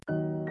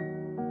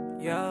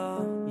Yeah,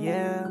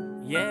 Yeah,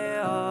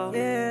 yeah,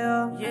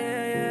 yeah,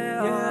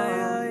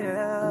 yeah,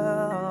 yeah.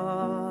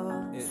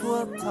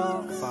 Swoop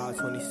talk.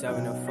 5:27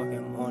 in the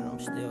fucking morning, I'm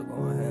still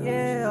going ham.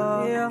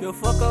 Yeah. Give a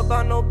fuck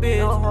about no bitch.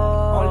 No hoe.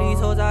 All these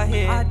hoes I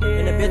hit. I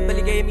did. And the bitch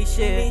really gave me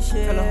shit.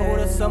 Tell her hold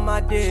her some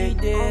I did. She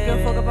did. I don't give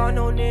a fuck about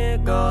no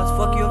niggas.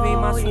 Fuck you, be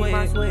my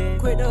swig.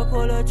 Quick to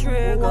pull a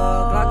trigger.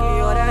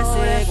 Glocky or that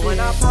sick. When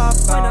I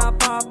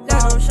pop,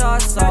 let them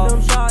shots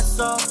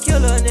off.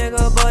 Kill a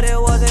nigga, but it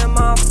wasn't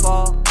my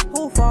fault.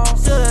 Who fall?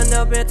 Shoulda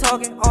never been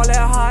talking all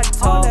that hot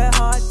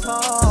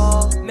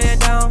talk. Man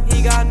down,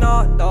 he got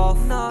knocked off.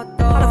 How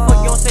the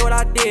fuck you don't say what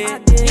I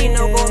did? He ain't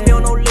no gon' be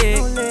on no lick.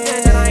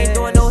 Saying that I ain't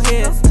doing no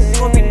hits. You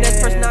gon' be the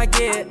next person I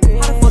get.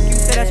 How the fuck you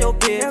say that's your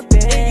bitch?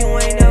 And you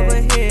ain't never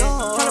hit.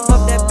 Tryna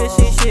fuck that bitch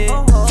ain't shit.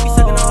 She be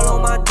sucking all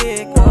on my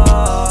dick.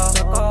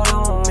 Suck all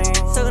on me.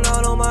 Sucking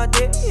all on my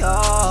dick.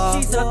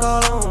 She suck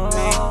all on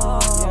me.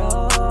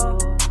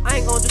 I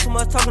ain't gon' do too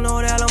much talking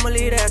on that, I'ma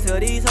leave that to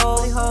these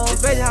hoes.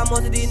 It's crazy how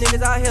most of these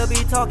niggas out here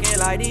be talking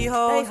like these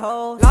hoes.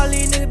 Lot of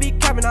these niggas be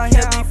capping out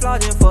here, be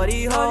flogging for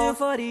these hoes.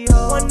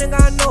 One nigga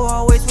I know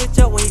always switch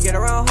up when you get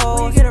around hoes.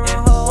 One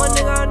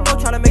nigga I know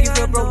tryna make you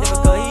feel broke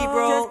just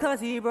because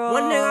he broke.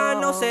 One nigga I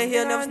know say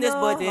he'll never snitch,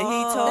 but then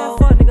he told.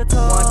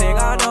 One thing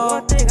I know,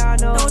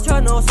 don't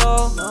trust no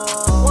soul.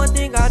 One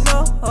thing I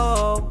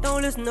know,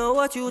 don't listen to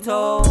what you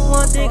told.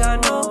 One thing I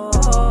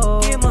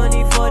know, get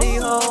money for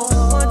these hoes.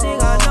 One thing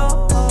I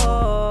know,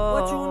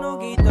 what you know,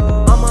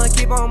 Gito. I'ma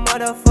keep on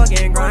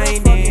motherfucking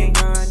grinding.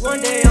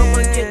 One day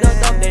I'ma get the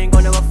up, they ain't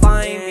gon' never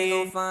find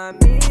me.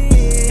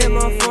 Hit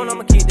my phone,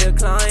 I'ma keep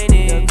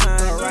declining.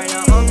 But right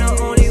now I'm the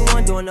only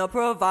one doing the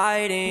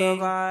providing.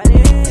 My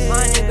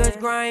niggas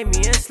grind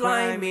me and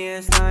slime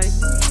me.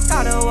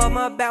 Gotta walk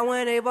my back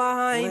when they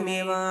behind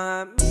me.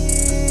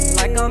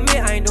 Like I'm it,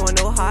 I ain't doing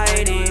no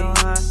hiding.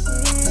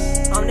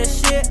 I'm the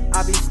shit,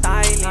 I be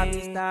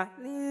styling.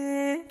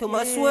 Too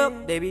much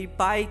whip, they be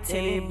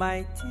biting.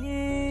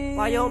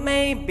 Why your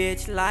main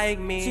bitch like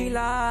me?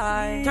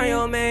 Turn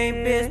your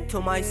main bitch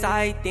to my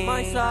side thing.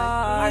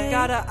 I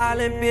got an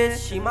island bitch,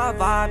 she my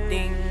vibe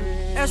thing.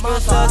 Extra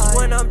slush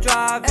when I'm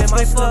driving,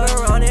 might fuck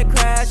around and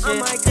crash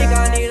it. Think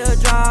I need a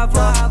driver,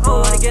 I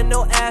don't wanna get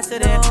no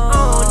accident. I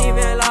don't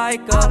even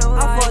like her,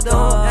 I fucked the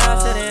whole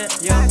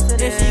accident. Yeah,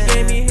 then she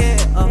gave me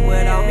head up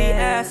without me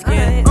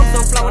asking. I'm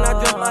so fly when I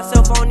dress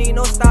myself, I don't need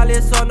no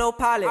stylist or no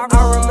pilot. I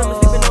remember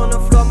sleeping on the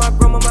floor, my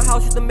grandma's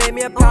house used to make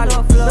me a pallet.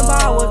 Remember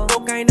I was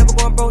broke, I ain't never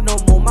going broke no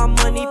more, my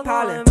money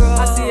piling.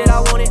 I see it, I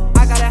want it,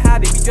 I gotta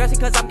have it. Be dressing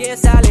cause I'm getting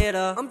salad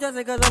up. I'm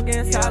dressing cause I'm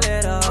getting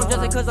salad up. I'm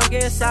dressing cause I'm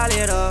getting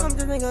salad up. I'm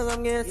dressing cause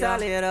I'm getting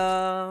salad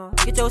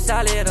up. Get your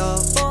salad up.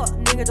 Fuck,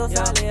 nigga, don't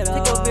salad up.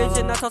 Take your bitch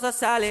and I toss her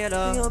salad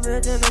up. Take your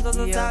bitch and I toss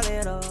her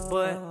salad up.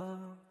 But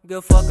give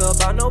a fuck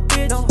about no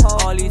bitch.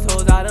 All these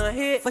hoes I done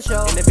hit. For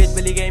sure. And the bitch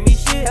really gave me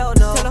shit. Hell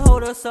no. Tell her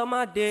hold her suck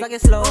my dick. Suck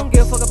it slow. Don't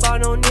give a fuck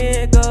about no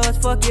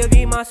niggas. Fuck you,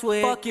 be my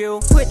swig. Fuck you.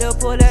 Quit to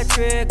pull that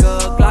trigger.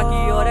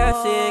 Glocky or that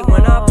sick.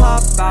 When I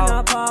pop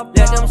out,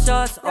 let them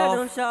shots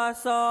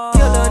off.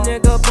 Kill a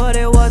nigga, but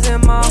it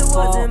wasn't my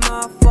fault.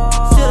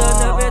 Shoulda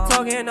never been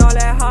talking all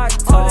that hot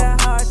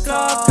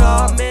talk.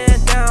 Glock, man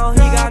down, he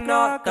got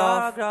knocked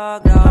off. How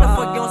the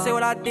fuck you don't say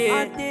what I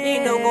did? He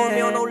ain't no gon'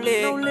 be on no lick.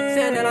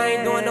 Saying that I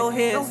ain't doing no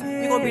hits.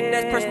 You gon' be the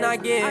next person I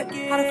get.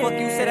 How the fuck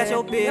you say that's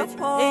your bitch?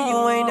 And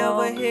you ain't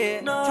never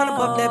hit. Tryna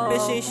buff that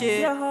bitch ain't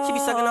shit. She be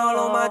sucking all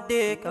on my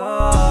dick.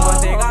 One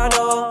thing I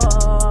know,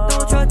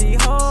 don't trust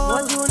these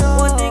hoes.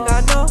 One thing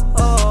I know,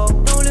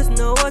 don't listen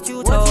to what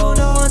you told.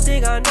 One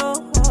thing I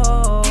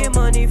know, get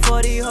money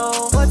for these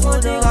hoes.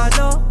 One thing I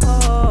know,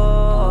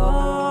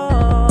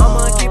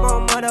 I'ma keep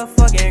on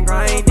motherfucking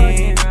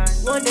grinding.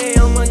 One day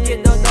I'ma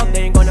get the up,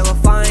 they ain't gon' never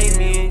find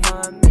me.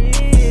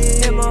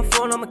 Hit my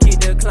phone, I'ma keep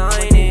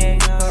declining.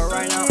 But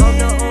right now I'm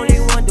the only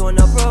one doing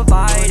the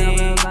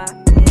providing.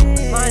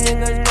 My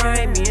niggas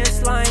grind me and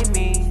slime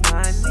me.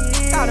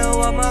 Gotta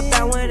walk my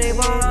back when they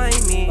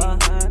behind me.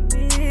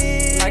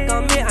 Like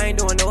I'm it, I ain't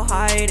doing no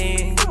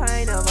hiding.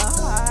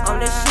 I'm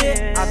the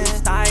shit, I be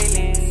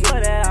styling.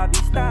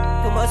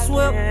 Too much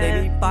whip, they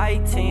be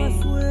biting.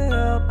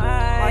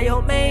 Why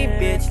your main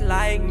bitch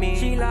like me?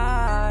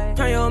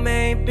 Turn your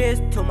main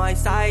bitch to my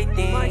side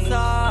thing.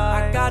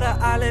 I got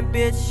an island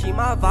bitch, she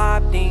my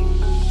vibe thing.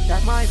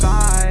 That's my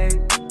vibe.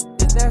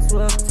 Is that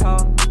swoop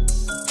talk?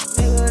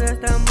 Nigga, that's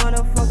that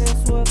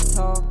motherfucking swoop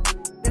talk.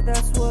 Is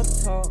that swoop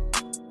talk?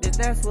 Is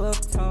that swoop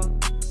talk?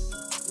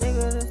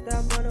 Nigga, that's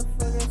that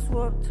motherfucking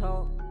swoop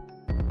talk.